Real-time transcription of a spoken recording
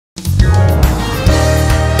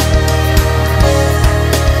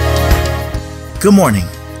Good morning,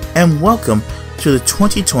 and welcome to the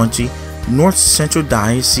 2020 North Central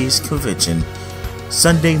Diocese Convention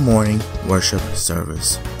Sunday morning worship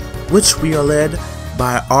service, which we are led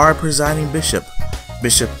by our presiding bishop,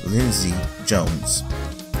 Bishop Lindsay Jones.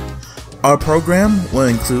 Our program will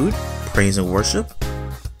include praise and worship,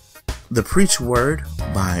 the preach word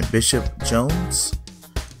by Bishop Jones,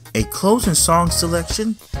 a closing song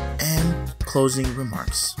selection, and closing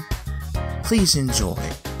remarks. Please enjoy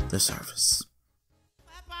the service.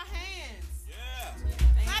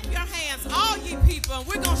 All ye people,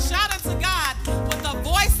 we're going to shout unto God with a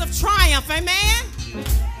voice of triumph, amen?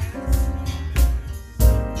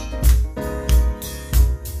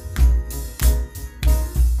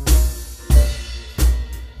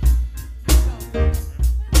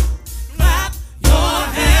 Clap your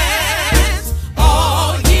hands,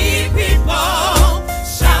 all ye people,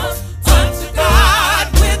 shout unto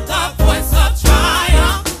God with a voice of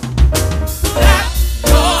triumph. Clap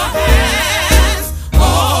your hands,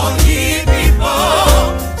 all ye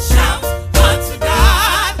shout unto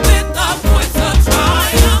God with the voice of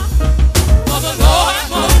triumph. For the Lord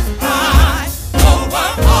most high over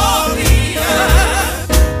all the earth.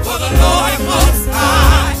 For the Lord most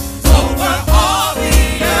high over all the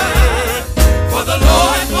earth. For the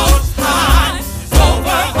Lord most high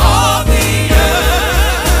over all the earth.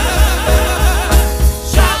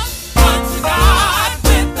 Shout unto God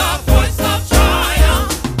with the voice of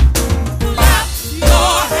triumph. Clap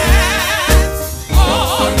your hands,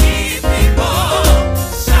 all ye people,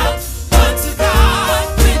 shout unto God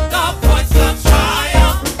with the voice of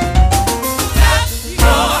triumph. Clap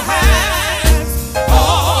your hands,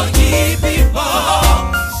 all ye people,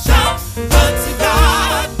 shout unto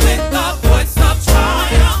God with the voice of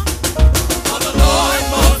triumph. For the Lord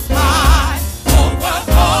most high over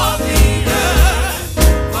all the earth.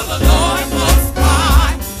 For the Lord most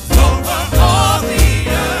high over all the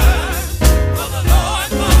earth. For the Lord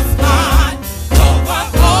most high over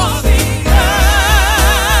all the earth.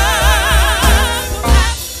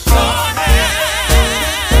 Clap your hands,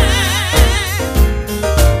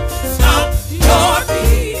 stomp your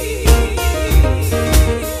feet,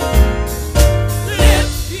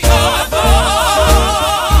 lift your voice,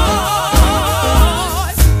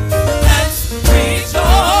 let's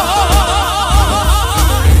rejoice.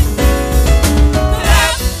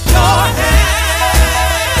 Clap your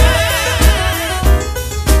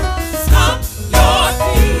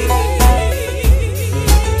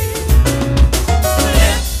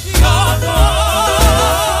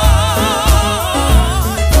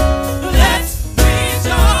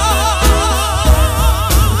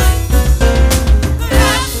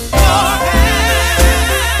hands,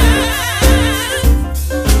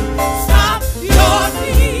 stomp your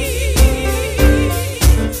feet,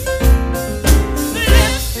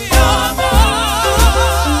 lift your voice,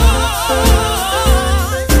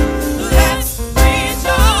 let's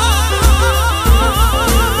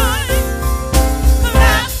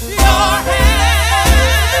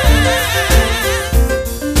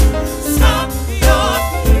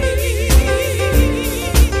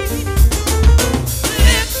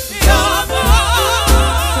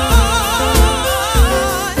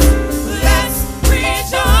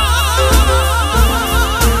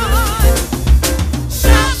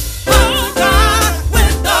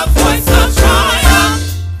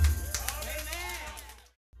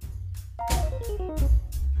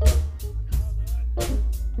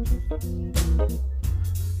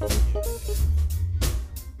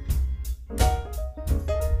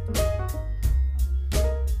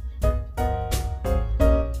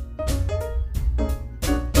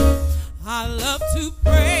I love to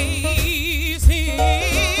praise Him.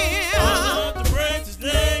 I love to praise His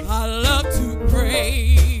name. I love to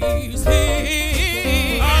praise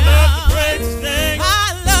Him. I love to praise His name. I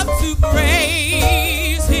love to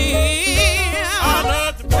praise Him. I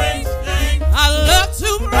love to praise His name. I love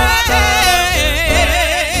to praise.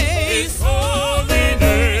 Oh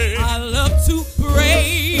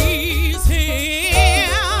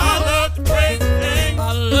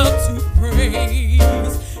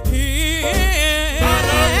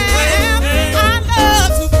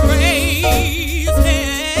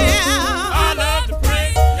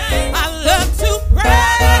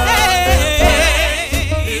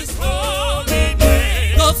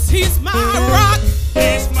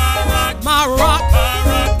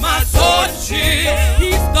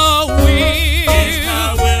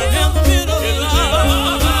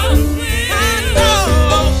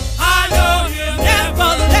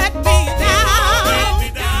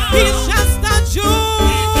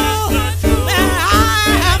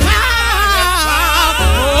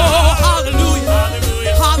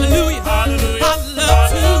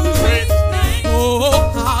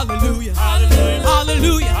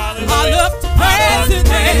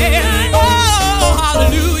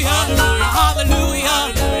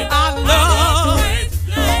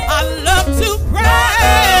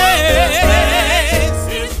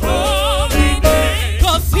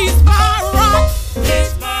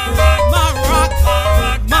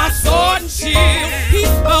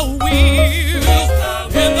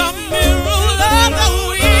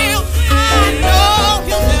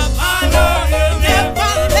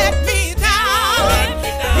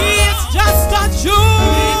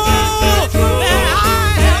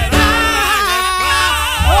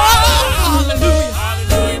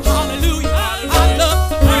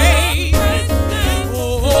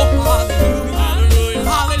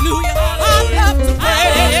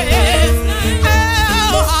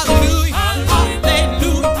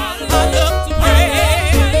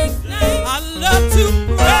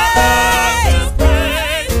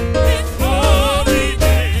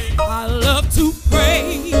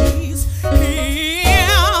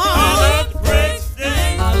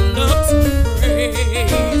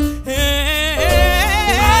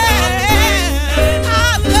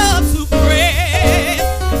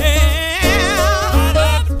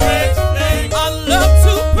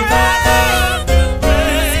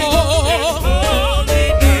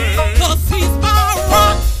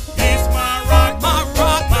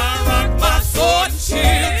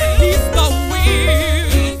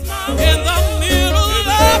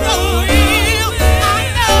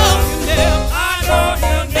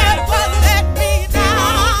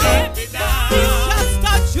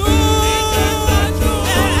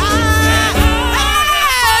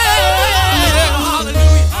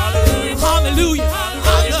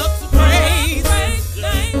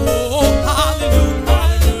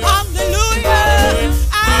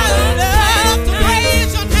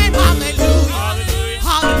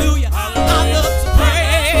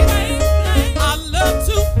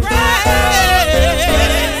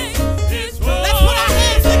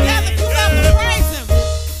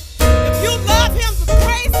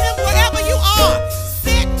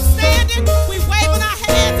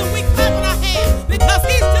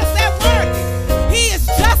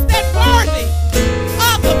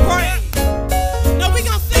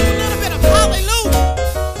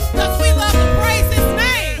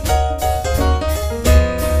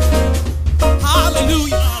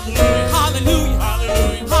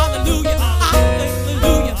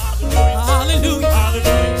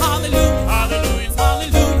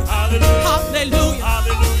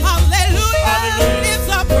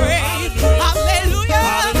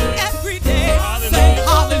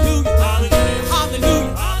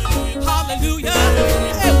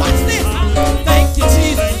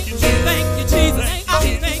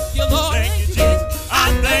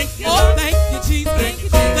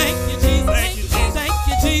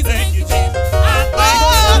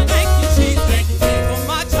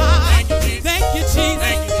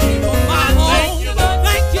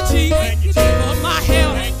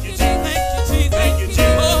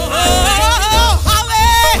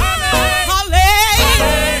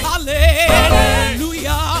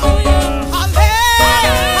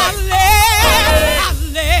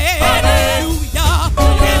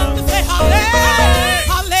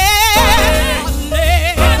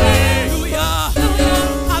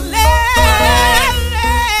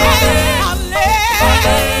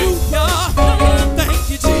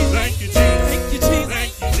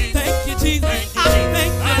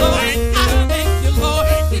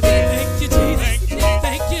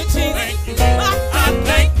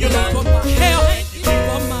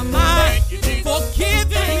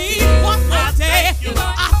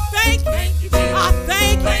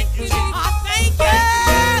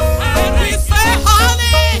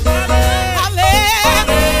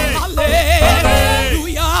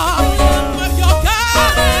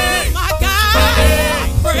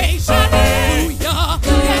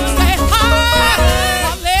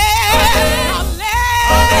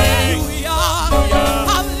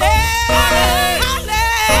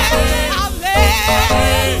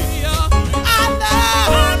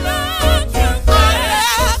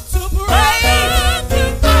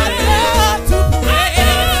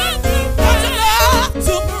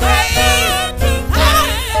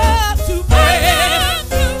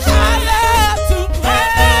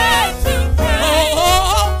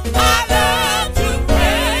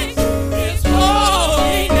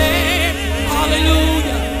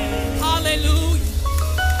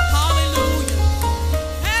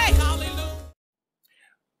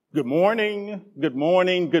Good morning, good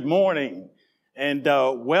morning, good morning, and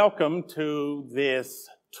welcome to this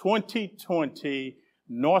 2020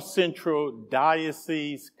 North Central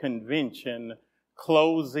Diocese Convention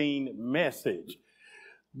closing message.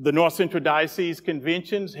 The North Central Diocese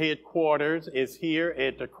Convention's headquarters is here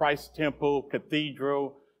at the Christ Temple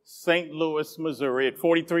Cathedral, St. Louis, Missouri, at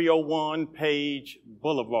 4301 Page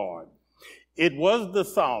Boulevard. It was the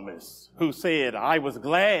psalmist who said, "I was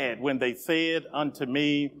glad when they said unto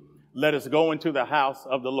me, let us go into the house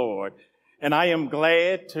of the Lord." And I am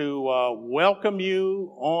glad to welcome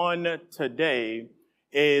you on today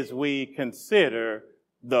as we consider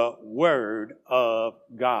the Word of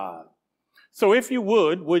God. So if you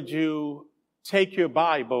would you take your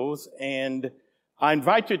Bibles, and I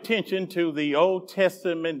invite your attention to the Old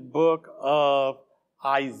Testament book of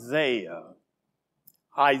Isaiah.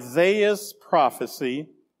 Isaiah's prophecy,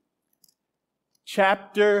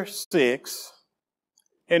 chapter 6.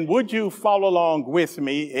 And would you follow along with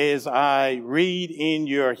me as I read in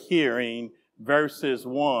your hearing verses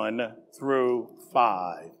 1 through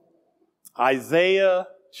 5. Isaiah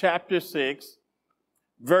chapter 6,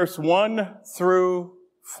 verse 1 through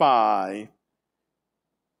 5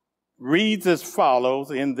 reads as follows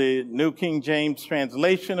in the New King James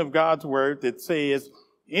translation of God's Word that says,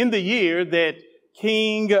 "In the year that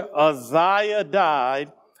King Uzziah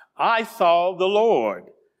died, I saw the Lord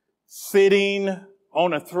sitting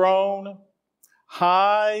on a throne,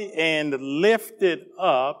 high and lifted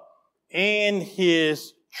up, and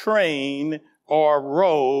his train or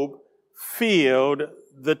robe filled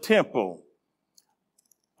the temple.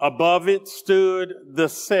 Above it stood the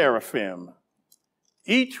seraphim.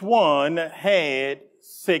 Each one had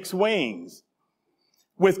 6 wings.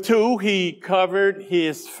 With 2 he covered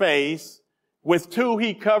his face, with 2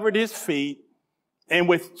 he covered his feet, and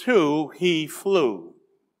with 2 he flew."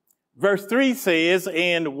 Verse 3 says,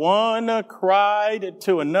 "And one cried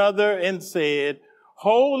to another and said,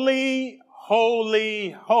 Holy,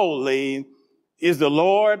 holy, holy is the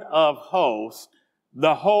Lord of hosts.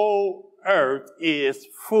 The whole earth is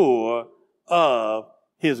full of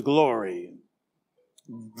his glory."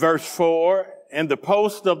 Verse 4, "And the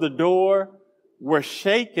posts of the door were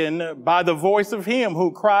shaken by the voice of him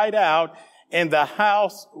who cried out, and the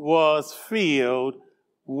house was filled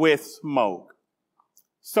with smoke.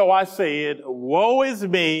 So I said, Woe is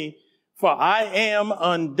me, for I am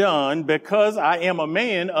undone, because I am a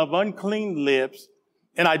man of unclean lips,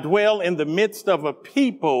 and I dwell in the midst of a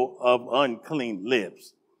people of unclean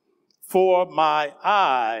lips. For my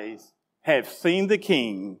eyes have seen the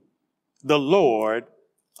King, the Lord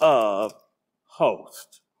of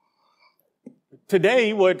hosts."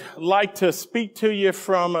 Today, would like to speak to you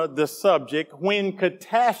from the subject, when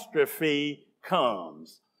catastrophe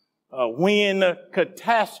comes. When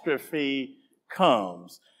catastrophe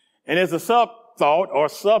comes. And as a sub-thought or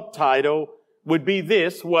subtitle would be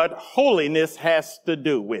this, what holiness has to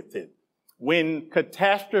do with it. When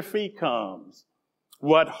catastrophe comes,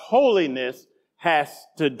 what holiness has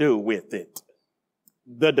to do with it.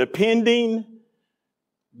 The depending,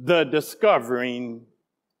 the discovering,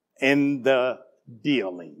 and the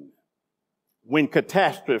dealing. When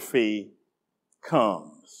catastrophe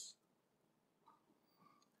comes.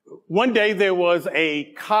 One day there was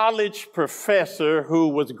a college professor who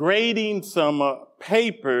was grading some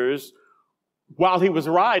papers while he was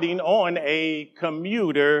riding on a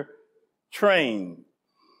commuter train.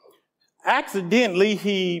 Accidentally,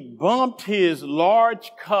 he bumped his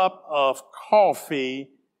large cup of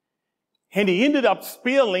coffee, and he ended up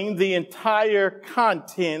spilling the entire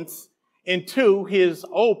contents into his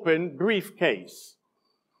open briefcase.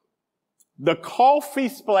 The coffee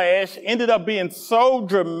splash ended up being so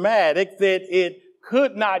dramatic that it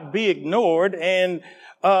could not be ignored, and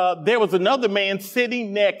there was another man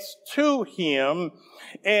sitting next to him,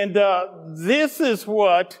 and this is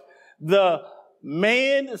what the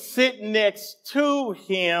man sitting next to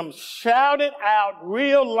him shouted out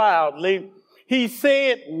real loudly. He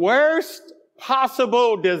said, "Worst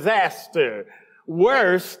possible disaster.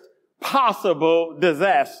 Worst possible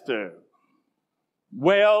disaster."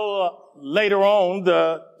 Well, later on,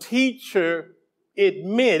 the teacher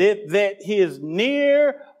admitted that his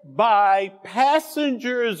nearby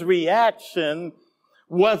passenger's reaction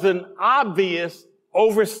was an obvious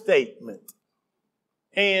overstatement.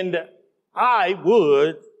 And I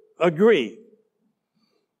would agree.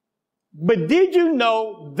 But did you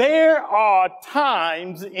know there are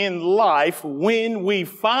times in life when we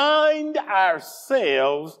find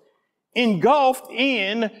ourselves engulfed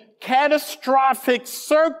in catastrophic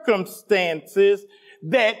circumstances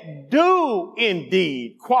that do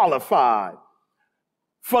indeed qualify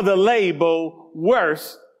for the label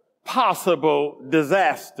worst possible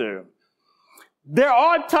disaster? There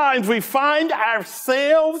are times we find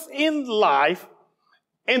ourselves in life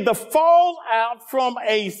and the fallout from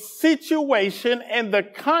a situation and the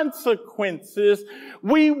consequences,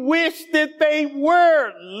 we wish that they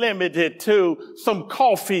were limited to some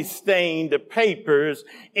coffee-stained papers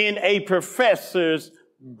in a professor's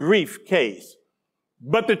briefcase.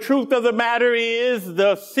 But the truth of the matter is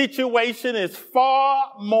the situation is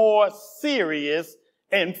far more serious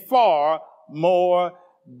and far more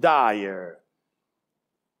dire.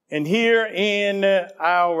 And here in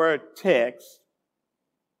our text,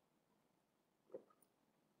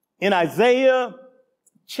 in Isaiah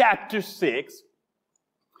chapter 6,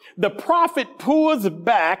 the prophet pulls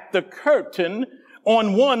back the curtain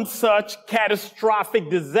on one such catastrophic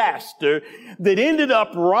disaster that ended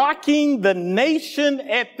up rocking the nation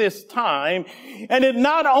at this time. And it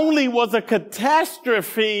not only was a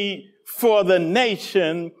catastrophe for the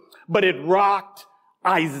nation, but it rocked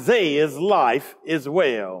Isaiah's life as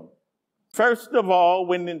well. First of all,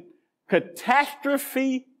 when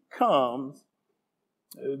catastrophe comes,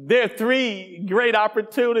 there are three great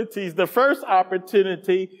opportunities. The first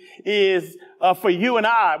opportunity is for you and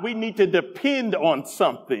I. We need to depend on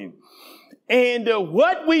something. And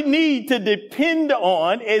what we need to depend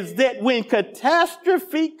on is that when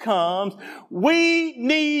catastrophe comes, we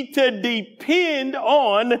need to depend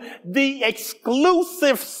on the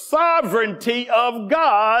exclusive sovereignty of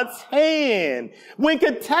God's hand. When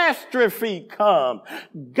catastrophe comes,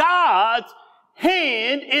 God's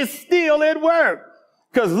hand is still at work.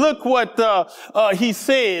 Because look what he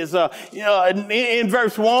says in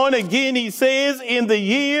verse 1. Again, he says, in the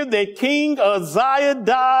year that King Uzziah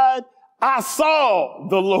died, I saw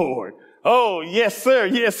the Lord. Oh, yes, sir.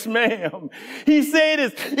 Yes, ma'am. He said,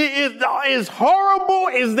 as horrible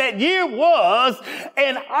as that year was,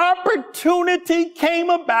 an opportunity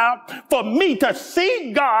came about for me to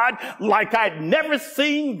see God like I'd never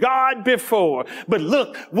seen God before. But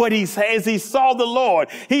look what he says. He saw the Lord.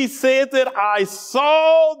 He said that I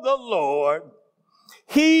saw the Lord.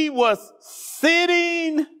 He was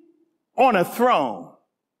sitting on a throne.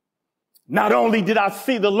 Not only did I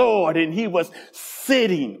see the Lord and he was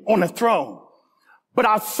sitting on a throne, but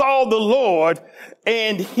I saw the Lord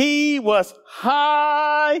and he was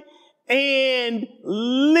high and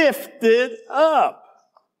lifted up.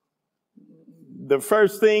 The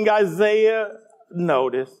first thing Isaiah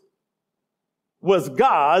noticed was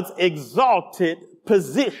God's exalted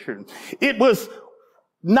position. It was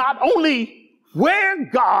not only where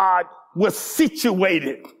God was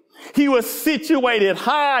situated. He was situated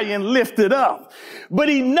high and lifted up. But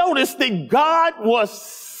he noticed that God was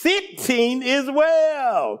sitting as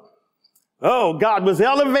well. Oh, God was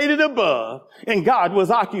elevated above, and God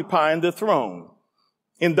was occupying the throne.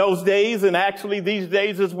 In those days, and actually these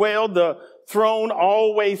days as well, the throne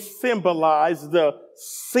always symbolized the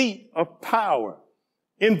seat of power.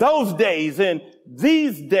 In those days and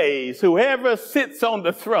these days, whoever sits on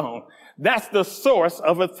the throne, that's the source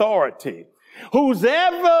of authority. Who's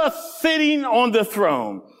ever sitting on the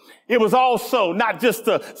throne. It was also not just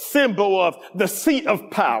a symbol of the seat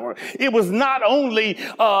of power. It was not only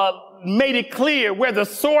made it clear where the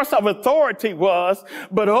source of authority was,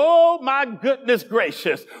 but oh my goodness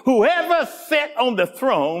gracious, whoever sat on the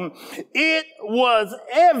throne, it was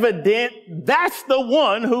evident that's the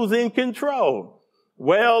one who's in control.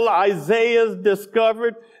 Well, Isaiah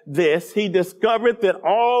discovered this. He discovered that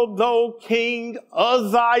although King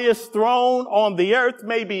Uzziah's throne on the earth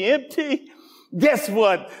may be empty, guess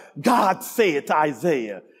what God said to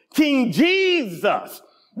Isaiah? King Jesus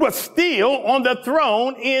was still on the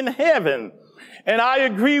throne in heaven. And I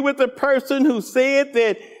agree with the person who said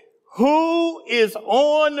that who is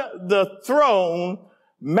on the throne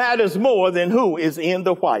matters more than who is in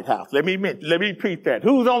the White House. Let me repeat that.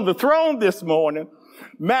 Who's on the throne this morning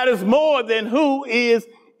matters more than who is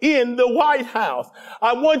in the White House.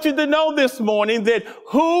 I want you to know this morning that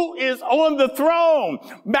who is on the throne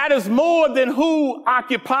matters more than who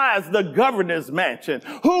occupies the governor's mansion.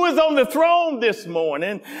 Who is on the throne this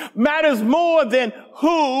morning matters more than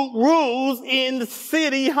who rules in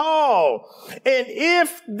City Hall. And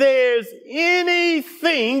if there's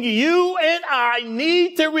anything you and I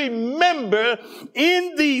need to remember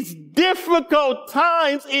in these difficult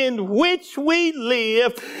times in which we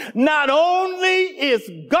live, not only is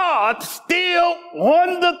God still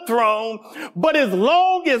on the throne, but as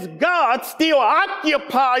long as God still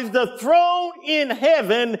occupies the throne in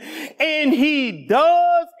heaven, and he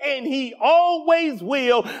does and he always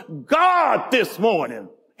will, God this morning,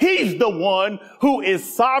 he's the one who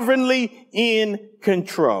is sovereignly in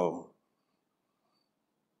control.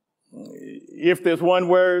 If there's one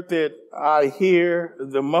word that I hear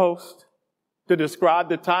the most to describe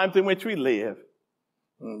the times in which we live,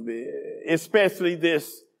 especially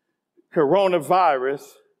this coronavirus,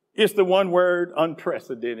 it's the one word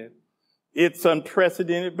unprecedented. It's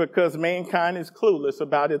unprecedented because mankind is clueless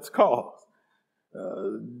about its cause.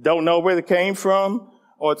 Don't know where it came from,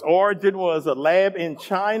 or its origin was a lab in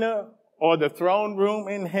China or the throne room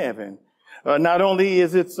in heaven. Not only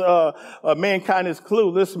is it mankind is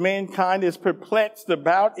clueless, mankind is perplexed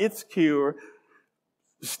about its cure.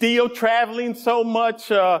 still traveling so much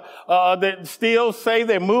that still say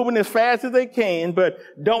they're moving as fast as they can, but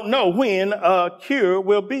don't know when a cure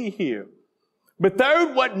will be here. But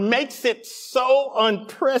third, what makes it so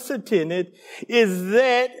unprecedented is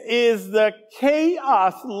the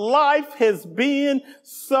chaos. Life has been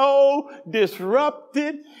so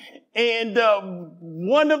disrupted. And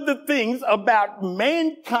one of the things about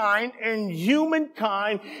mankind and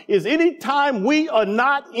humankind is anytime we are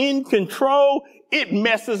not in control, it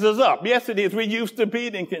messes us up. Yes, it is. We're used to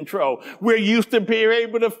being in control. We're used to being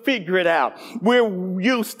able to figure it out. We're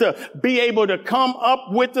used to be able to come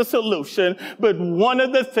up with a solution. But one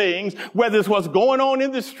of the things, whether it's what's going on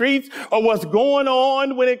in the streets or what's going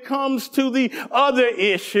on when it comes to the other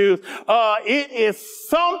issues, it is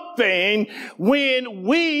something when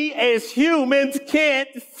we as humans can't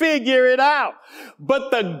figure it out.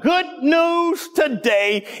 But the good news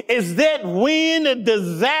today is that when a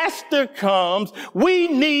disaster comes, we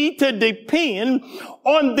need to depend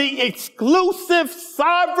on the exclusive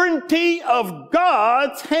sovereignty of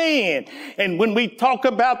God's hand. And when we talk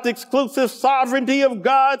about the exclusive sovereignty of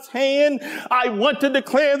God's hand, I want to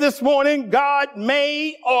declare this morning, God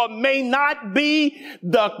may or may not be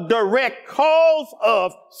the direct cause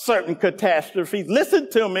of certain catastrophes. Listen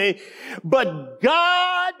to me. But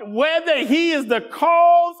God, whether he is the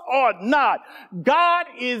cause or not, God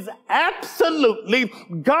is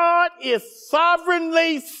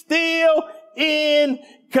sovereignly still in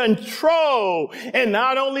control. And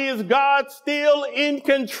not only is God still in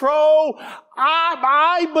control,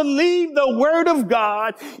 I believe the word of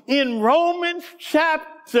God in Romans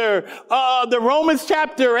chapter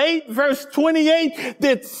 8 verse 28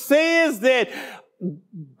 that says that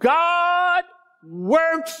God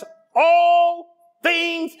works all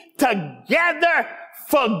things together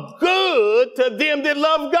for good to them that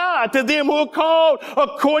love God, to them who are called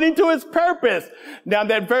according to his purpose. Now,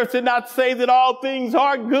 that verse did not say that all things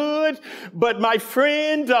are good, but my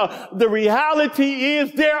friend, the reality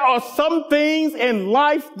is there are some things in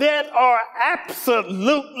life that are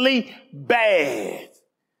absolutely bad.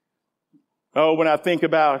 Oh, when I think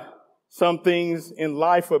about some things in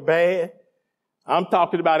life are bad, I'm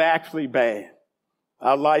talking about actually bad.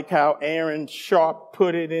 I like how Aaron Sharp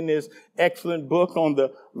put it in his excellent book on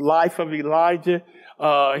the life of Elijah.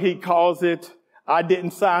 He calls it, I didn't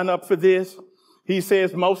sign up for this. He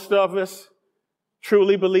says most of us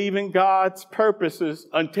truly believe in God's purposes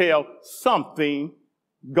until something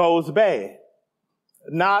goes bad.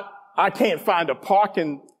 Not, I can't find a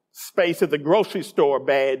parking space at the grocery store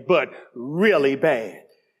bad, but really bad.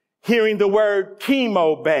 Hearing the word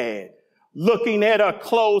chemo bad. Looking at a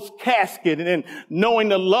closed casket and then knowing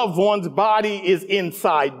the loved one's body is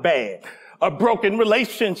inside bad. A broken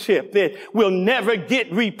relationship that will never get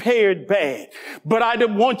repaired bad. But I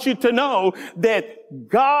want you to know that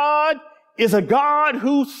God is a God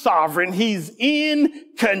who's sovereign. He's in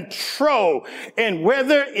control. And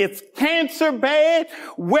whether it's cancer bad,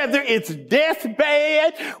 whether it's death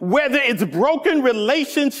bad, whether it's broken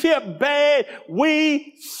relationship bad,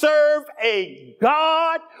 we serve a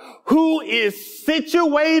God who is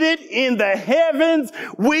situated in the heavens.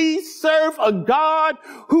 We serve a God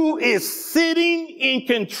who is sitting in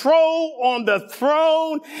control on the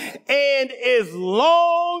throne. And as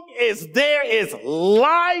long as there is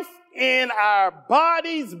life in our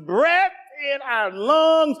bodies, breath in our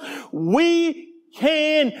lungs, we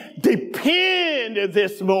can depend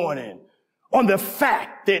this morning on the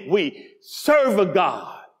fact that we serve a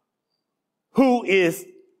God who is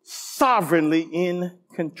sovereignly in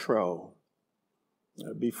control.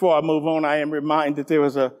 Before I move on, I am reminded there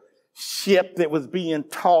was a ship that was being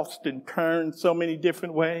tossed and turned so many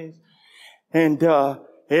different ways. And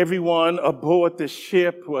everyone aboard the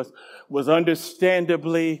ship was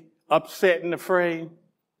understandably upset and afraid.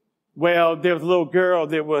 Well, there was a little girl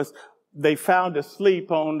they found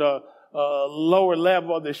asleep on the lower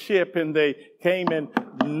level of the ship, and they came and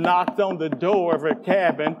knocked on the door of her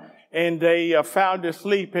cabin, and they found her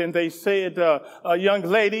asleep, and they said, young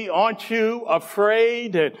lady, aren't you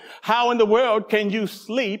afraid? And how in the world can you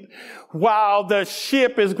sleep while the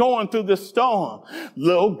ship is going through the storm?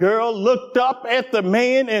 Little girl looked up at the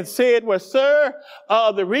man and said, well, sir,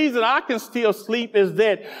 the reason I can still sleep is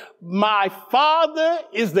that my father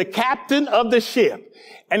is the captain of the ship.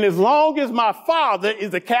 And as long as my father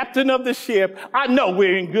is the captain of the ship, I know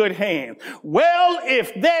we're in good hands. Well,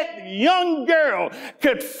 if that young girl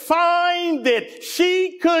could find that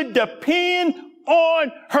she could depend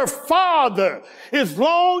on her father, as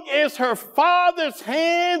long as her father's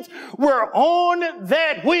hands were on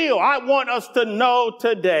that wheel, I want us to know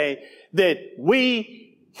today that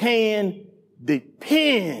we can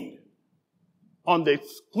depend on the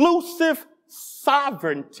exclusive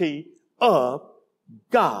sovereignty of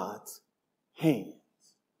God's hands.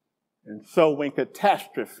 And so when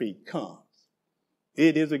catastrophe comes,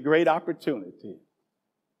 it is a great opportunity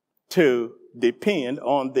to depend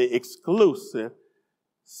on the exclusive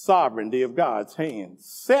sovereignty of God's hands.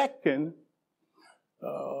 Second,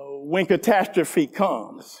 when catastrophe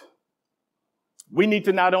comes, we need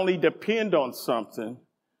to not only depend on something,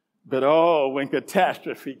 but when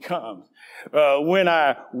catastrophe comes, when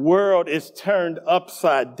our world is turned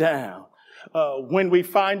upside down, when we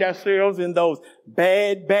find ourselves in those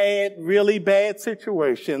bad, really bad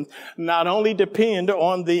situations, not only depend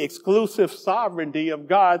on the exclusive sovereignty of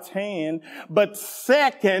God's hand, but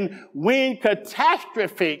second, when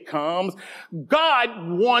catastrophe comes, God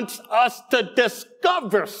wants us to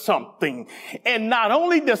discover something. And not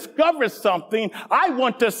only discover something, I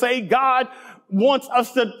want to say God wants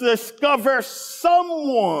us to discover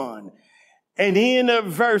someone. And in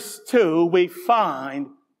verse 2, we find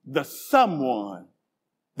the someone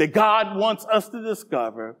that God wants us to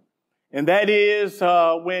discover. And that is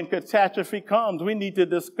when catastrophe comes, we need to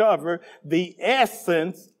discover the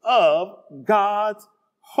essence of God's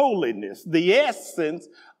holiness. The essence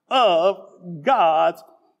of God's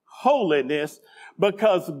holiness,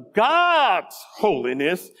 because God's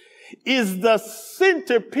holiness is the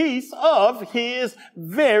centerpiece of his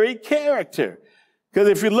very character. Because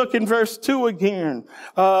if you look in verse 2 again,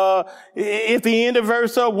 at the end of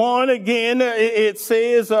verse 1 again, it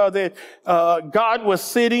says that God was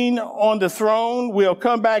sitting on the throne. We'll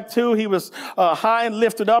come back to, he was high and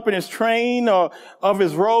lifted up, and his train of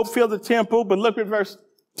his robe filled the temple. But look what verse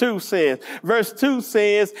 2 says. Verse 2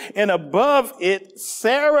 says, and above it,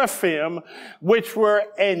 seraphim, which were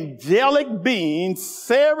angelic beings,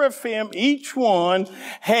 seraphim, each one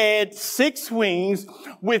had 6 wings.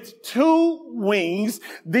 With 2 wings,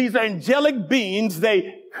 these angelic beings,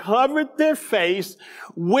 they covered their face.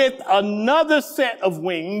 With another set of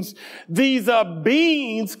wings, these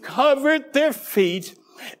beings covered their feet.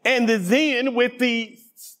 And then with the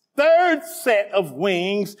third set of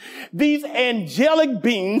wings, these angelic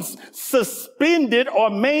beings suspended or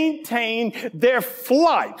maintained their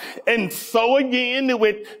flight. And so again,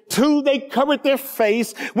 with 2, they covered their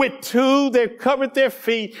face. With 2, they covered their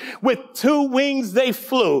feet. With 2 wings, they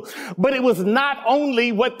flew. But it was not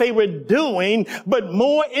only what they were doing, but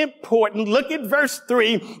more important, look at verse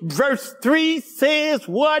 3. Verse 3 says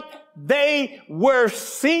what they were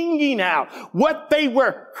singing out, what they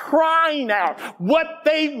were crying out, what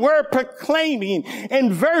they were proclaiming.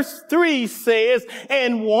 And verse 3 says,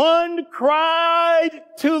 and one cried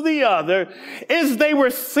to the other as they were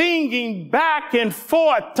singing back and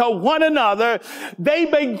forth to one another. They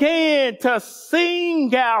began to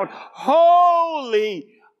sing out, holy,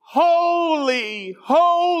 holy,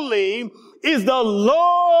 holy is the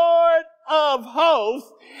Lord of hosts,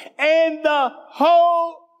 and the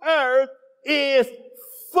whole earth is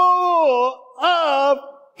full of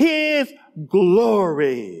his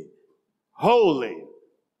glory. Holy,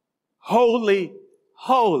 holy,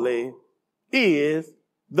 holy is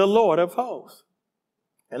the Lord of hosts.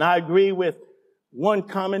 And I agree with one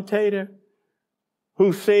commentator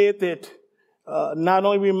who said that not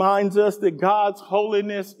only reminds us that God's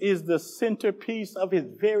holiness is the centerpiece of his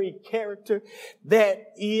very character, that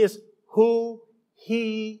is who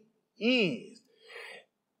he is.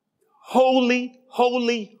 Holy,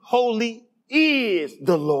 holy, holy is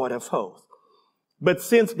the Lord of hosts. But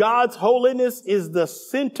since God's holiness is the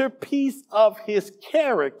centerpiece of his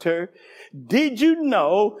character, did you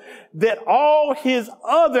know that all his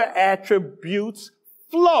other attributes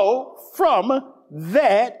flow from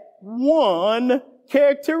that one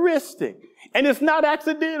characteristic? And it's not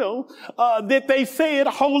accidental that they said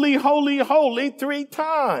holy, holy, holy 3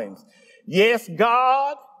 times. Yes,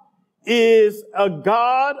 God is a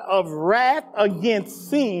God of wrath against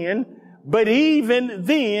sin, but even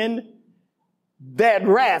then, that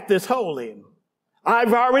wrath is holy.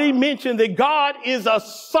 I've already mentioned that God is a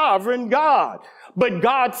sovereign God, but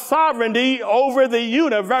God's sovereignty over the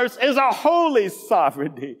universe is a holy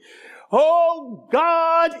sovereignty. Oh,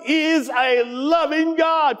 God is a loving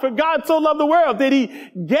God. For God so loved the world that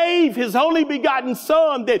he gave his only begotten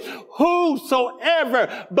Son, that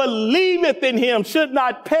whosoever believeth in him should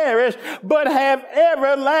not perish, but have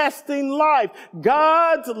everlasting life.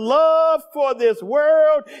 God's love for this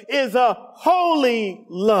world is a holy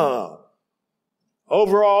love.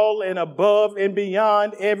 Overall and above and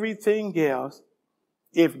beyond everything else,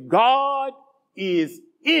 if God is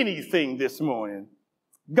anything this morning,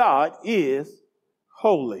 God is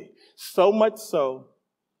holy. So much so,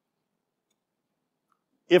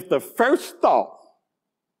 if the first thought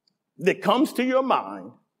that comes to your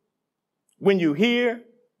mind when you hear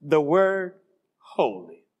the word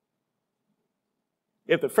holy?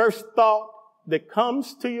 If the first thought that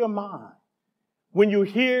comes to your mind when you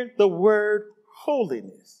hear the word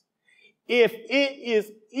holiness, if it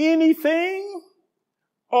is anything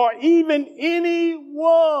or even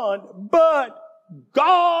anyone but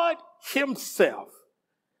God himself,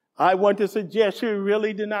 I want to suggest you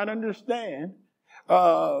really do not understand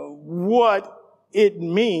what it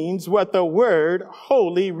means, what the word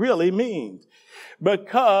holy really means.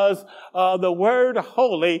 Because the word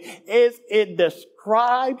holy, it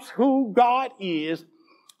describes who God is.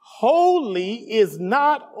 Holy is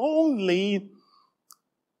not only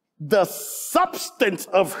the substance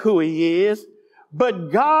of who he is,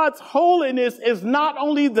 but God's holiness is not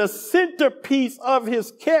only the centerpiece of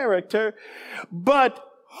his character, but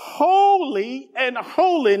holy and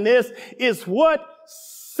holiness is what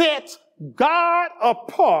sets God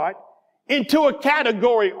apart into a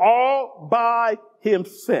category all by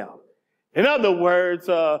himself. In other words,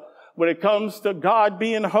 when it comes to God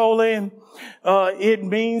being holy, it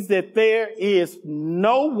means that there is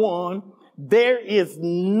no one, there is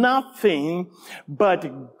nothing,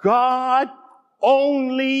 but God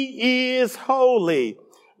only is holy.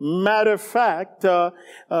 Matter of fact,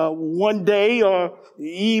 one day, or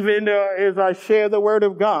even as I share the word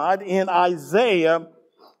of God in Isaiah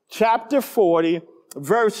chapter 40,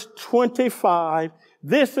 verse 25,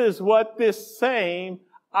 this is what this same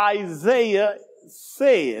Isaiah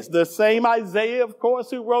says. The same Isaiah, of course,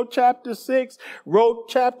 who wrote chapter 6, wrote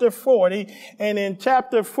chapter 40. And in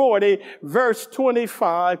chapter 40, verse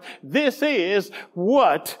 25, this is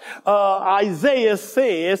what Isaiah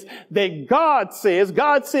says that God says.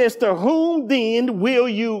 God says, to whom then will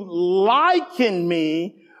you liken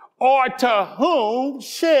me, or to whom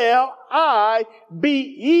shall I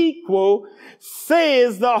be equal,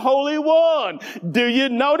 says the Holy One. Do you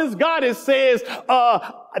notice God says,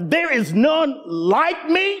 there is none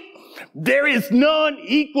like me. There is none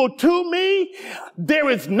equal to me.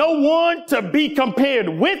 There is no one to be compared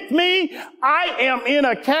with me. I am in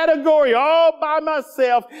a category all by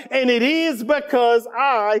myself, and it is because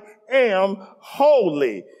I am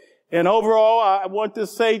holy. And overall, I want to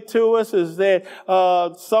say to us is that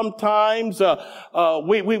sometimes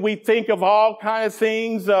we think of all kinds of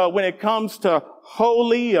things when it comes to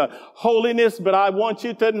holiness, but I want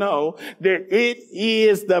you to know that it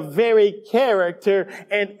is the very character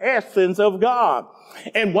and essence of God.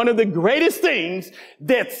 And one of the greatest things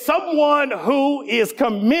that someone who is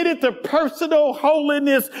committed to personal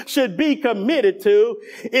holiness should be committed to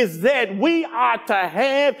is that we are to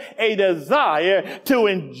have a desire to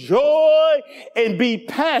enjoy and be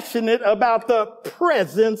passionate about the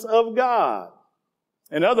presence of God.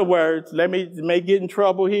 In other words, may get in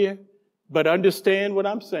trouble here, but understand what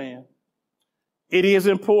I'm saying. It is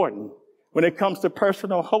important when it comes to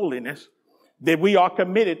personal holiness that we are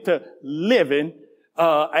committed to living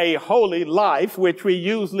a holy life, which we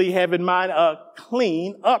usually have in mind a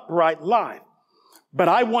clean, upright life. But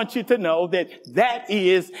I want you to know that that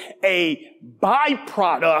is a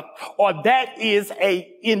byproduct, or that is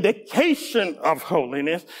a indication of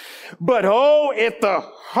holiness. But at the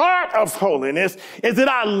heart of holiness is that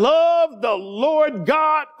I love the Lord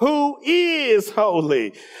God who is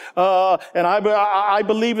holy. And I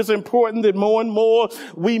believe it's important that more and more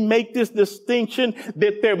we make this distinction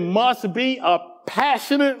that there must be a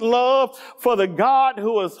passionate love for the God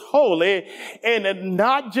who is holy, and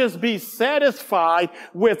not just be satisfied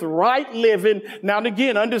with right living. Now, and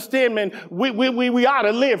again, understand, man, we ought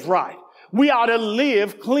to live right. We ought to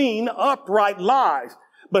live clean, upright lives.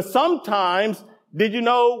 But sometimes, did you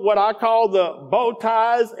know what I call the bow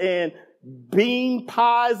ties and bean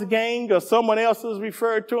pies gang, or someone else has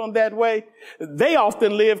referred to them that way? They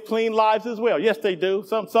often live clean lives as well. Yes, they do.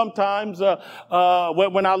 Sometimes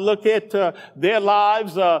when I look at their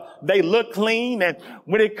lives, they look clean. And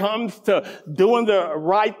when it comes to doing the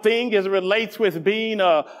right thing as it relates with being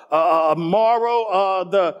moral,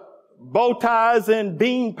 the bow ties and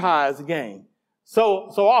bean pies gang.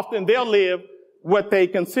 So often they'll live what they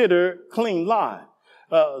consider clean lives.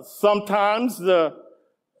 Sometimes the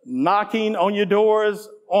knocking on your doors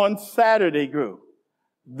on Saturday group,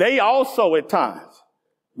 they also at times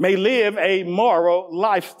may live a moral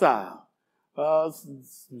lifestyle.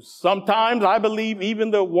 Sometimes I believe even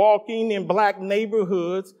the walking in black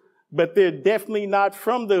neighborhoods, but they're definitely not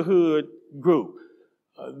from the hood group.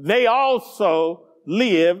 They also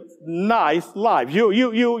live nice lives.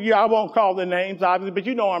 I won't call the names, obviously, but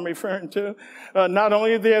you know what I'm referring to. Not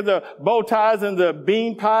only is there the bow ties and the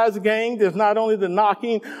bean pies gang, there's not only the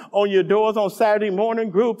knocking on your doors on Saturday morning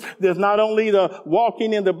group, there's not only the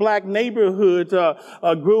walking in the black neighborhood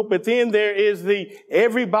group, but then there is the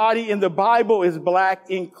everybody in the Bible is black,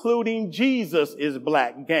 including Jesus is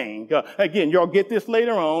black gang. Again, y'all get this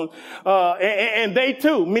later on. And they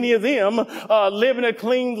too, many of them, living a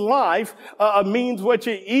clean life, means what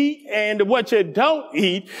you eat and what you don't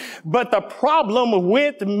eat. But the problem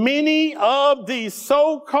with many of these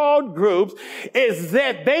so-called groups is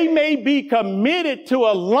that they may be committed to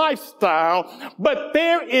a lifestyle, but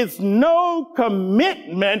there is no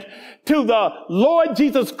commitment to the Lord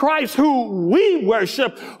Jesus Christ, who we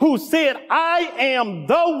worship, who said, I am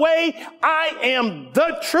the way, I am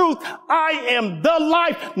the truth, I am the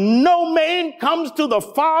life. No man comes to the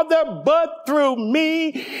Father but through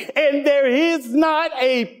me. And there is not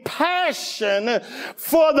a passion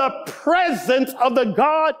for the presence of the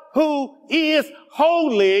God who is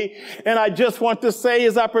holy. And I just want to say,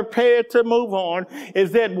 as I prepare to move on,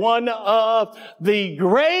 is that one of the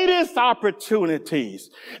greatest opportunities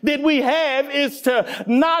that we have is to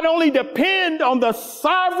not only depend on the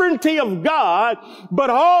sovereignty of God, but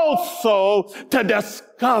also to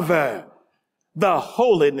discover the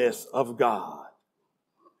holiness of God.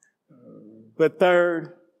 But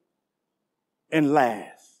third and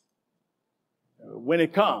last, when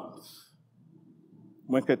it comes,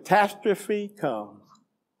 when catastrophe comes,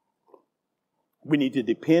 we need to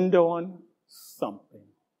depend on something.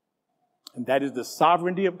 And that is the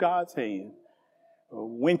sovereignty of God's hand.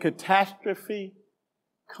 When catastrophe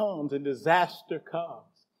comes and disaster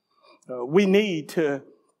comes, we need to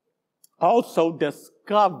also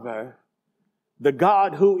discover the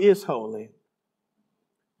God who is holy.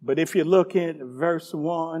 But if you look at verse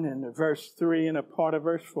 1 and verse 3 and a part of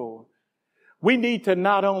verse 4, we need to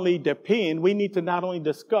not only depend, we need to not only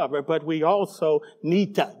discover, but we also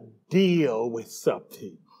need to deal with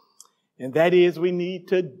something. And that is, we need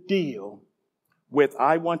to deal with,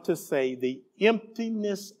 I want to say, the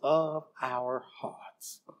emptiness of our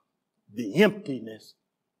hearts. The emptiness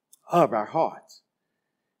of our hearts.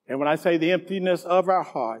 And when I say the emptiness of our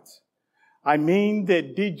hearts, I mean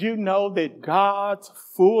that, did you know that God's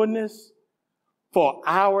fullness for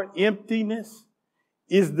our emptiness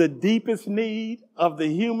is the deepest need of the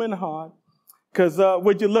human heart? Because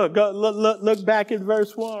would you look look back at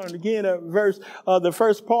verse 1 again? The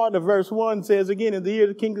first part of verse 1 says again, in the year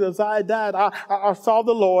the king Uzziah died, I saw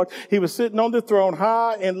the Lord. He was sitting on the throne,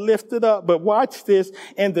 high and lifted up. But watch this,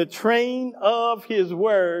 and the train of his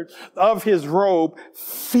word, of his robe,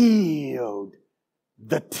 filled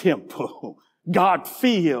the temple. God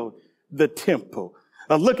filled the temple.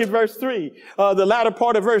 Look at verse 3. The latter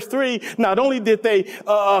part of verse 3, not only did they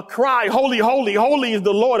cry, holy, holy, holy is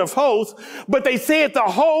the Lord of hosts, but they said the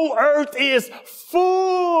whole earth is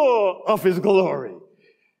full of his glory.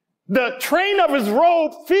 The train of his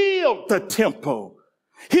robe filled the temple.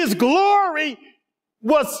 His glory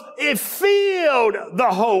it filled the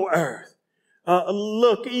whole earth.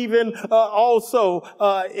 Look even also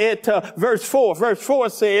at verse 4. Verse 4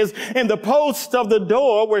 says, and the posts of the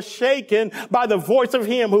door were shaken by the voice of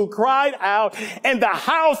him who cried out, and the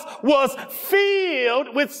house was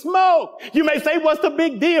filled with smoke. You may say, what's the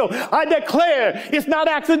big deal? I declare it's not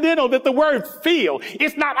accidental that the word fill.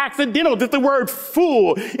 It's not accidental that the word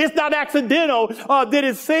full. It's not accidental that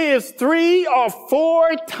it says 3 or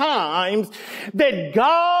 4 times that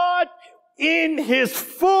God in his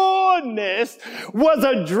fullness was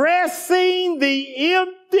addressing the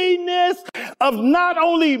emptiness of not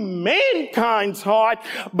only mankind's heart,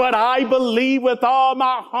 but I believe with all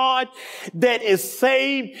my heart that is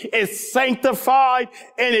saved, is sanctified,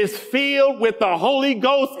 and is filled with the Holy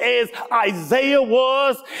Ghost, as Isaiah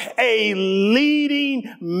was a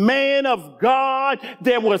leading man of God.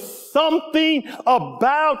 There was something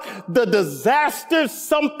about the disaster,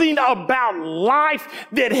 something about life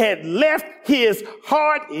that had left his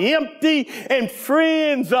heart empty. And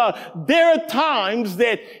friends, there are times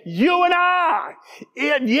that you and I,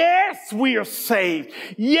 yes, we are saved.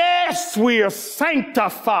 Yes, we are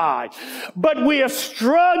sanctified, but we are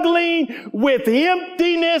struggling with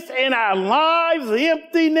emptiness in our lives,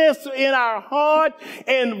 emptiness in our heart.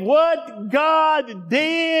 And what God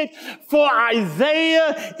did for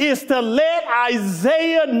Isaiah is to let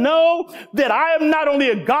Isaiah know that I am not only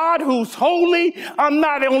a God who's holy, I'm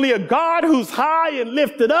not only a God who's high and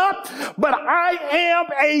lifted up, but I am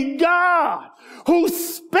a God who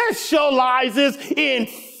specializes in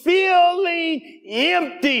filling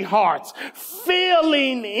empty hearts,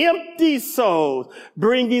 filling empty souls,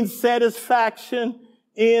 bringing satisfaction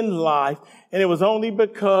in life. And it was only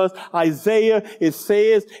because Isaiah, it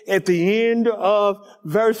says at the end of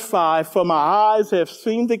verse 5, for my eyes have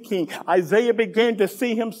seen the King. Isaiah began to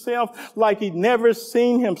see himself like he'd never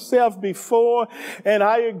seen himself before. And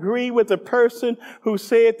I agree with the person who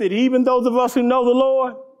said that even those of us who know the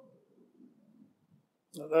Lord,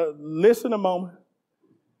 listen a moment,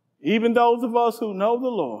 even those of us who know the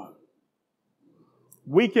Lord,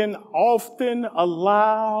 we can often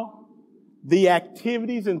allow the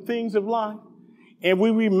activities and things of life, and we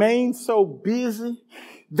remain so busy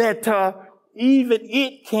that even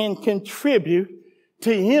it can contribute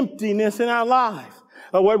to emptiness in our lives.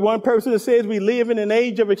 What one person says, we live in an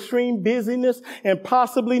age of extreme busyness, and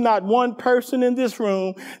possibly not one person in this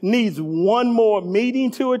room needs one more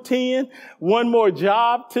meeting to attend, one more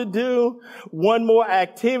job to do, one more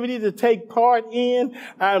activity to take part in.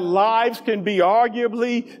 Our lives can be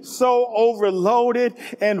arguably so overloaded.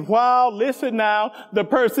 And while, listen now, the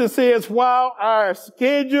person says, while our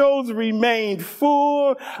schedules remain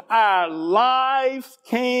full, our lives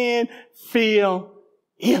can feel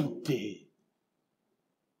empty.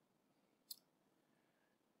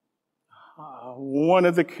 One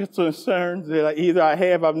of the concerns that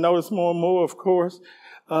I've noticed more and more, of course,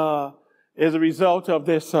 as a result of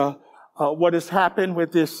this, what has happened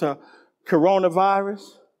with this coronavirus.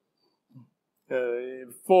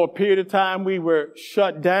 For a period of time, we were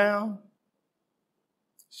shut down,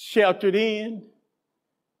 sheltered in,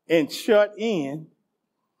 and shut in.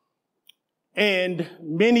 And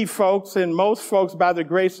many folks, and most folks, by the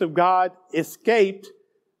grace of God, escaped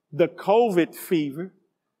the COVID fever.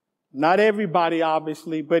 Not everybody,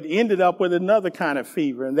 obviously, but ended up with another kind of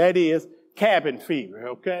fever, and that is cabin fever,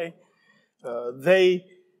 okay? They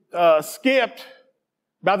skipped,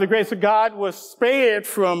 by the grace of God, was spared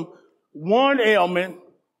from one ailment,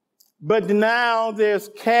 but now there's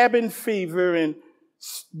cabin fever and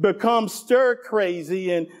become stir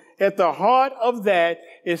crazy. And at the heart of that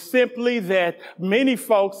is simply that many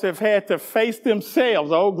folks have had to face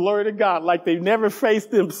themselves, oh, glory to God, like they've never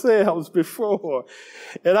faced themselves before.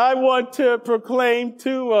 And I want to proclaim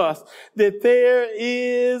to us that there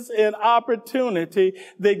is an opportunity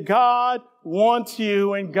that God wants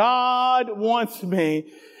you and God wants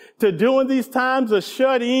me to, during these times of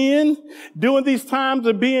shut in, during these times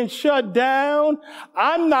of being shut down.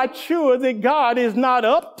 I'm not sure that God is not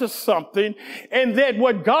up to something, and that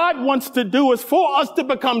what God wants to do is for us to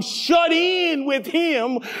become shut in with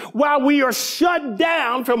Him while we are shut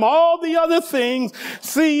down from all the other things.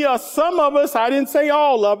 See, some of us, I didn't say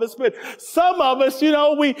all of us, but some of us,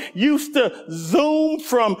 we used to Zoom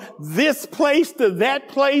from this place to that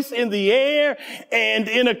place in the air and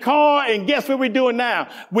in a car, and guess what we're doing now?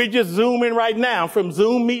 We're just Zooming right now, from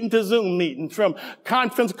Zoom meeting to Zoom meeting, from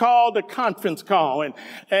conference call to conference call.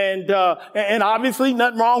 And obviously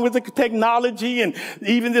nothing wrong with the technology, and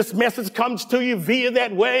even this message comes to you via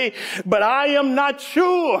that way. But I am not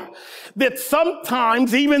sure that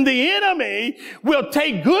sometimes even the enemy will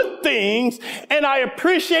take good things. And I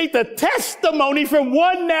appreciate the testimony from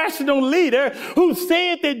one national leader who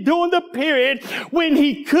said that during the period when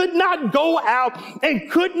he could not go out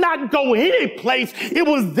and could not go any place, it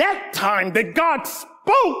was that time that God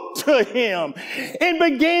spoke to him and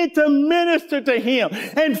began to minister to him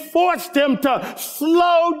and forced him to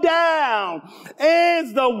slow down.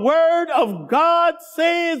 As the word of God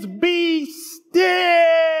says, be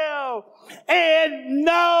still and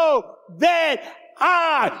know that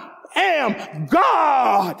I am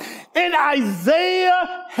God. And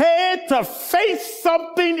Isaiah had to face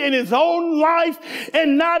something in his own life.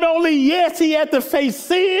 And not only, yes, he had to face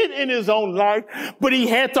sin in his own life, but he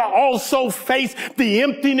had to also face the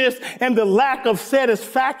emptiness and the lack of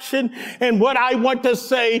satisfaction. And what I want to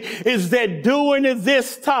say is that during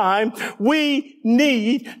this time, we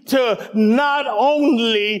need to not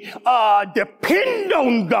only depend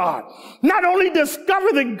on God, not only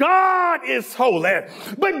discover that God is holy,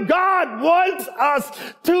 but God wants us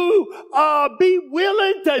to be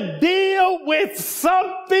willing to deal with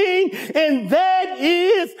something, and that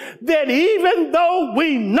is that even though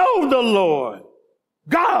we know the Lord,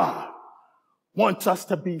 God wants us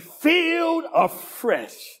to be filled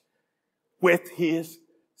afresh with His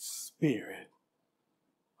Spirit.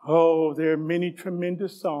 Oh, there are many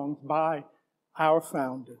tremendous songs by our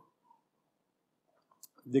founder,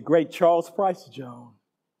 the great Charles Price Jones.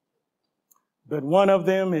 But one of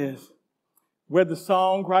them is where the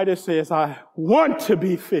songwriter says, I want to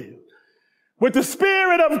be filled. with the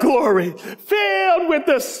spirit of glory, filled with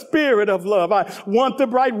the spirit of love. I want the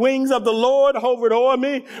bright wings of the Lord hovered o'er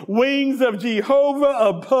me, wings of Jehovah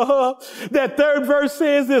above. That third verse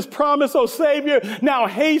says this promise, O Savior, now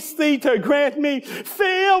haste thee to grant me.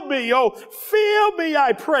 Fill me,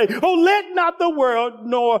 I pray. Oh, let not the world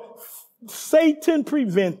nor Satan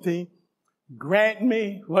prevent thee. Grant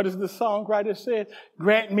me, what does the songwriter say?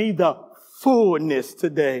 Grant me the fullness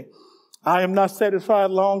today. I am not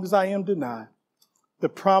satisfied long as I am denied the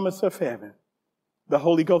promise of heaven, the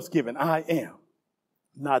Holy Ghost given. I am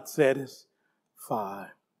not satisfied.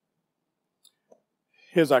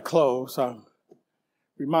 Here's our close. I'm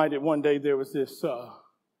reminded one day there was this,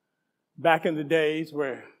 back in the days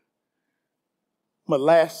where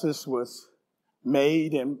molasses was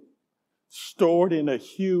made and stored in a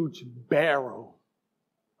huge barrel.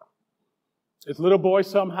 This little boy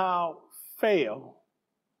somehow fell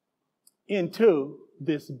into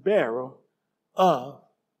this barrel of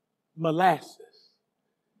molasses.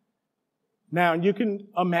 Now you can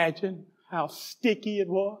imagine how sticky it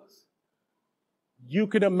was. You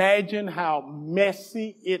can imagine how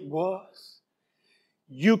messy it was.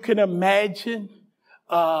 You can imagine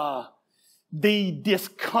the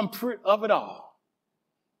discomfort of it all.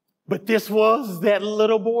 But this was that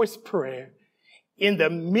little boy's prayer in the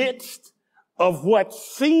midst of what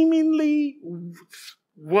seemingly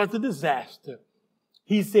was a disaster.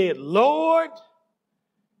 He said, Lord,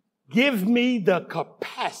 give me the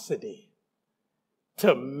capacity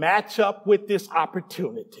to match up with this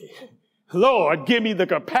opportunity. Lord, give me the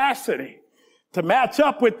capacity to match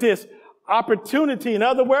up with this opportunity. In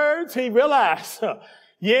other words, he realized,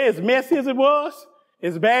 as messy as it was,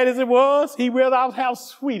 as bad as it was, he realized how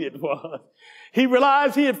sweet it was. He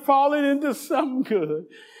realized he had fallen into something good.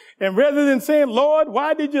 And rather than saying, Lord,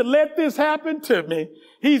 why did you let this happen to me?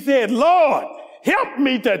 He said, Lord, help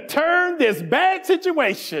me to turn this bad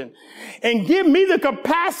situation and give me the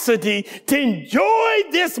capacity to enjoy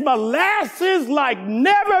this molasses like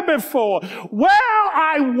never before. Well,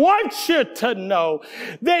 I want you to know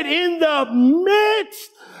that in the midst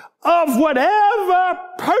of whatever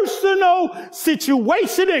personal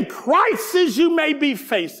situation and crisis you may be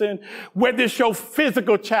facing, whether it's your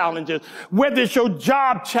physical challenges, whether it's your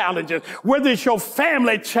job challenges, whether it's your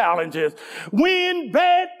family challenges, when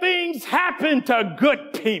bad things happen to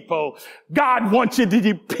good people, God wants you to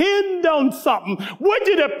depend on something. Would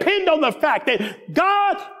you depend on the fact that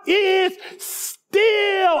God is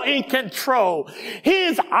still in control?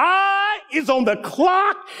 His eye is on the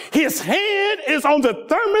clock. His hand is on the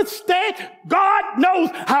thermostat. God knows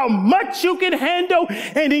how much you can handle,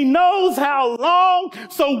 and he knows how long.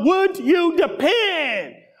 So would you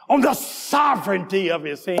depend on the sovereignty of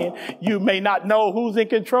his hand? You may not know who's in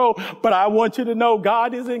control, but I want you to know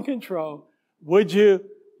God is in control. Would you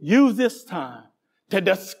use this time to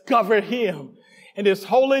discover him and his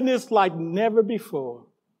holiness like never before?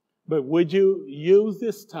 But would you use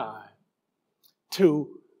this time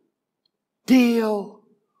to deal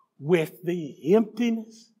with the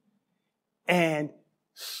emptiness and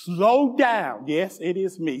slow down? Yes, it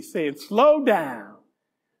is me saying slow down,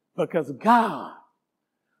 because God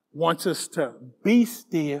wants us to be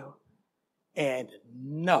still and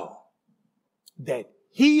know that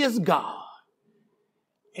he is God.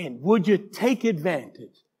 And would you take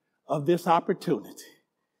advantage of this opportunity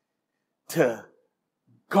to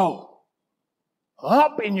go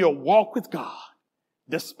up in your walk with God,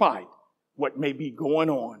 despite what may be going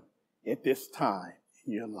on at this time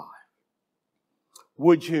in your life?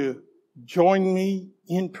 Would you join me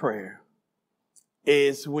in prayer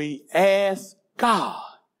as we ask God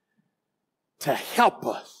to help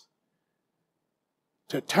us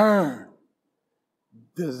to turn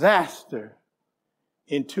disaster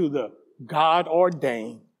into the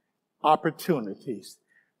God-ordained opportunities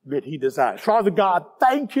that he desires? Father God,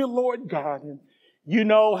 thank you, Lord God. And you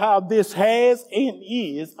know how this has and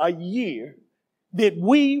is a year that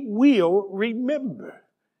we will remember.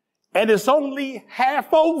 And it's only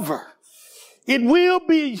half over. It will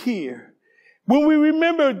be here when we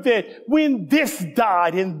remember that when this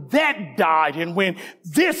died and that died, and when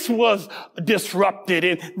this was disrupted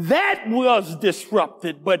and that was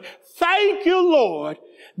disrupted. But thank you, Lord,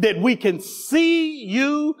 that we can see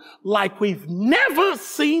you like we've never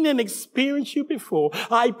seen and experienced you before.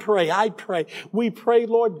 I pray. We pray,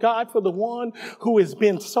 Lord God, for the one who has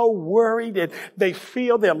been so worried and they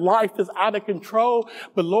feel their life is out of control.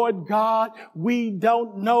 But Lord God, we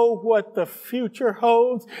don't know what the future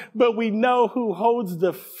holds, but we know who holds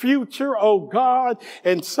the future, oh God.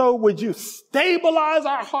 And so would you stabilize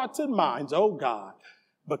our hearts and minds, oh God,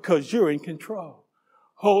 because you're in control.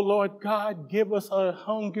 Oh, Lord God, give us a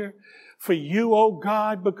hunger for you, oh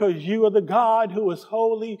God, because you are the God who is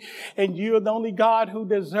holy and you are the only God who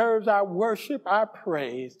deserves our worship, our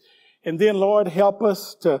praise. And then, Lord, help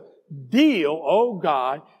us to deal, oh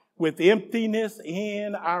God, with emptiness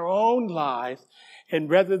in our own lives. And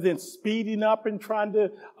rather than speeding up and trying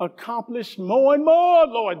to accomplish more and more,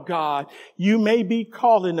 Lord God, you may be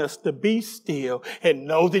calling us to be still and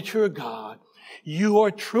know that you're God. You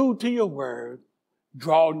are true to your word.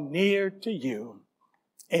 Draw near to you,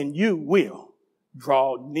 and you will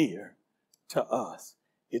draw near to us.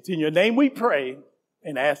 It's in your name we pray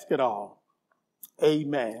and ask it all.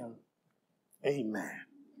 Amen. Amen.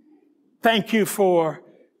 Thank you for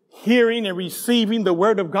hearing and receiving the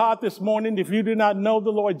word of God this morning. If you do not know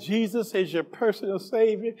the Lord Jesus as your personal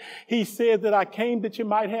Savior, he said that I came that you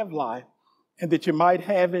might have life and that you might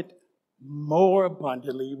have it more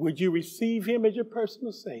abundantly. Would you receive him as your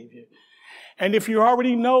personal Savior? And if you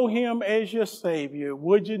already know him as your Savior,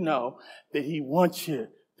 would you know that he wants you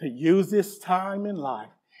to use this time in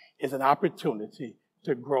life as an opportunity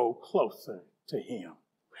to grow closer to him?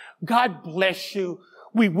 God bless you.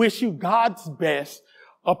 We wish you God's best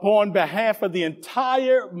upon behalf of the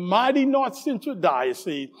entire mighty North Central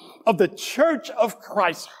Diocese of the Church of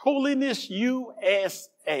Christ Holiness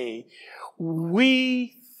USA.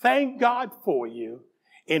 We thank God for you,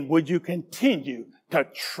 and would you continue to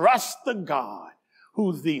trust the God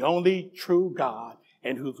who's the only true God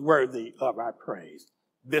and who's worthy of our praise.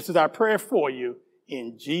 This is our prayer for you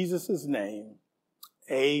in Jesus' name.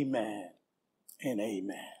 Amen and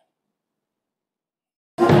amen.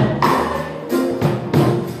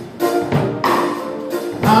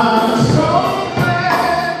 I'm so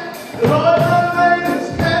glad the Lord laid his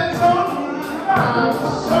hands on me. I'm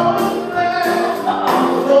so glad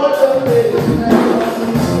the Lord laid his hands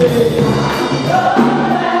on me. I'm so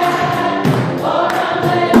glad the Lord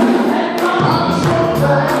laid his hands on me. I'm so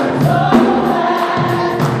glad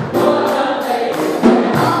the Lord laid his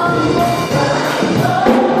hands on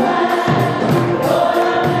me.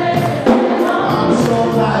 I'm so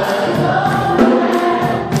glad.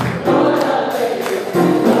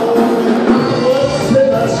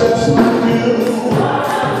 Just like you,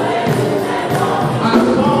 I'm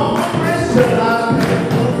long risen, I'm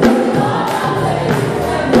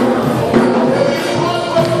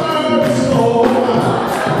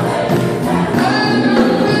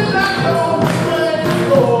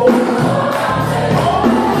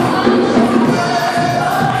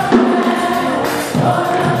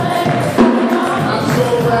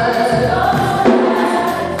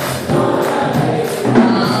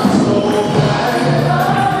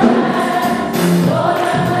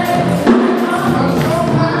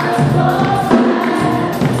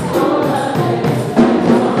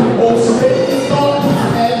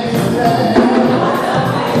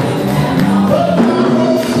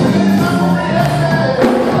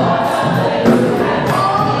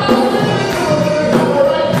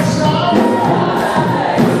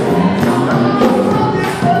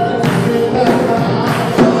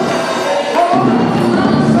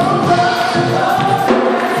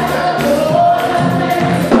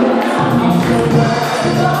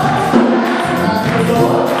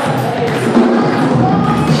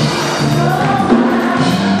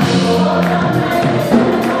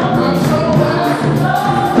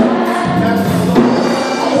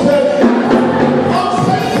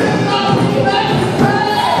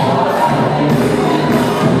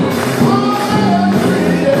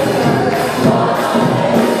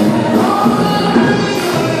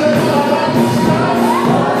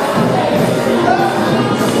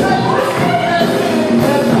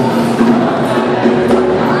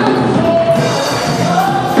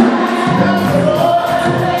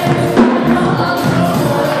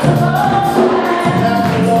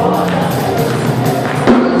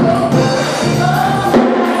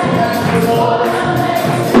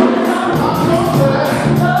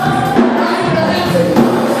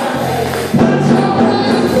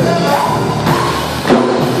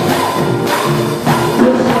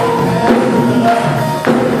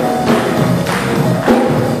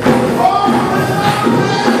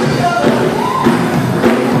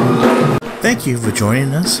Thank you for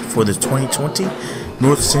joining us for the 2020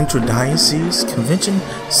 North Central Diocese Convention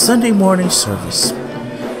Sunday morning service.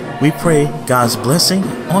 We pray God's blessing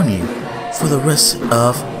on you for the rest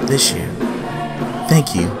of this year.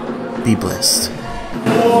 Thank you. Be blessed.